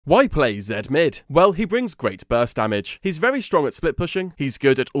Why play Zed Mid? Well, he brings great burst damage. He's very strong at split pushing, he's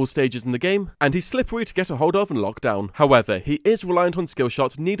good at all stages in the game, and he's slippery to get a hold of and lock down. However, he is reliant on skill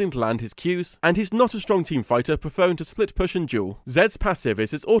shots needing to land his Qs, and he's not a strong team fighter preferring to split push and duel. Zed's passive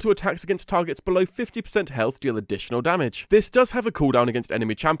is his auto attacks against targets below 50% health deal additional damage. This does have a cooldown against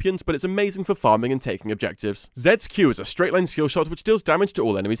enemy champions, but it's amazing for farming and taking objectives. Zed's Q is a straight line skill shot which deals damage to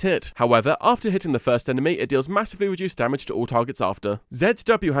all enemies hit. However, after hitting the first enemy, it deals massively reduced damage to all targets after. Zed's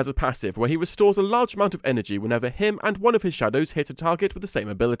W has a passive where he restores a large amount of energy whenever him and one of his shadows hit a target with the same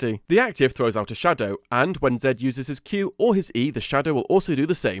ability. The active throws out a shadow, and when Zed uses his Q or his E, the shadow will also do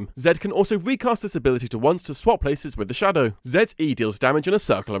the same. Zed can also recast this ability to once to swap places with the shadow. Zed's E deals damage in a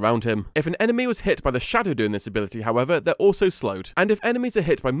circle around him. If an enemy was hit by the shadow doing this ability, however, they're also slowed. And if enemies are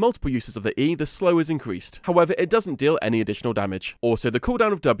hit by multiple uses of the E, the slow is increased. However, it doesn't deal any additional damage. Also, the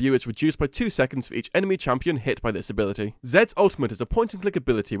cooldown of W is reduced by 2 seconds for each enemy champion hit by this ability. Zed's ultimate is a point and click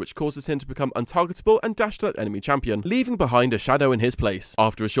ability which causes him to become untargetable and dash to that enemy champion, leaving behind a shadow in his place.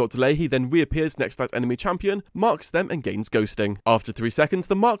 After a short delay, he then reappears next to that enemy champion, marks them and gains ghosting. After 3 seconds,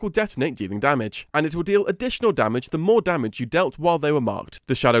 the mark will detonate, dealing damage, and it will deal additional damage the more damage you dealt while they were marked.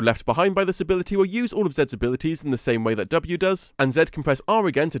 The shadow left behind by this ability will use all of Zed's abilities in the same way that W does, and Zed can press R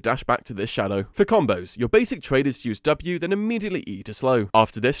again to dash back to this shadow. For combos, your basic trade is to use W, then immediately E to slow.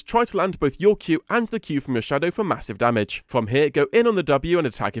 After this, try to land both your Q and the Q from your shadow for massive damage. From here, go in on the W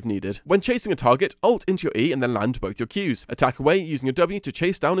and attack if needed. When chasing a target, ult into your E and then land both your Qs. Attack away using your W to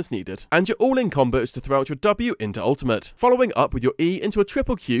chase down as needed. And your all-in combo is to throw out your W into ultimate, following up with your E into a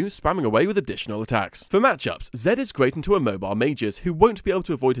triple Q, spamming away with additional attacks. For matchups, Zed is great into immobile mages who won't be able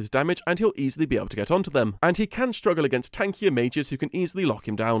to avoid his damage and he'll easily be able to get onto them. And he can struggle against tankier mages who can easily lock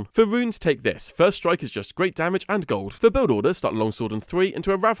him down. For runes, take this. First strike is just great damage and gold. For build order, start longsword and 3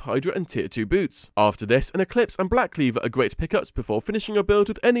 into a Rav Hydra and tier 2 boots. After this, an Eclipse and Black Cleaver are great pickups before finishing your build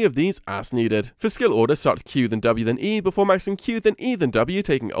with any of these as needed. For skill order, start Q then W then E before maxing Q then E then W,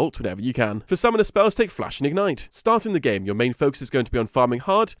 taking ult whenever you can. For summoner spells, take Flash and Ignite. Starting the game, your main focus is going to be on farming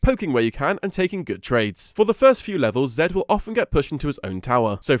hard, poking where you can, and taking good trades. For the first few levels, Zed will often get pushed into his own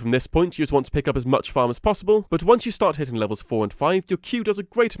tower, so from this point you just want to pick up as much farm as possible, but once you start hitting levels 4 and 5, your Q does a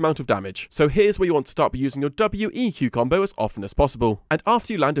great amount of damage. So here's where you want to start by using your W-E-Q combo as often as possible. And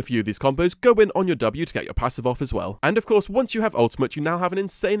after you land a few of these combos, go in on your W to get your passive off as well. And of course, once you have ultimate, you now have an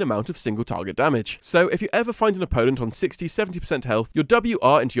insane amount of single target damage. So if you ever find an opponent on 60-70% health, your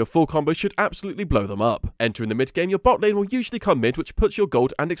WR into your full combo should absolutely blow them up. Entering the mid game, your bot lane will usually come mid, which puts your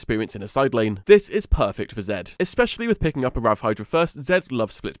gold and experience in a side lane. This is perfect for Zed. Especially with picking up a Rav Hydra first, Zed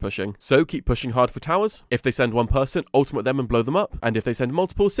loves split pushing. So keep pushing hard for towers. If they send one person, ultimate them and blow them up. And if they send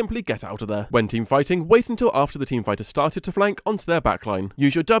multiple, simply get out of there. When team fighting, wait until after the team fighter started to flank onto their backline.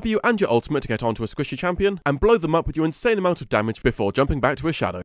 Use your W and your ultimate to get onto a squishy champion, and blow them up with your insane amount of damage before jumping back to a shadow.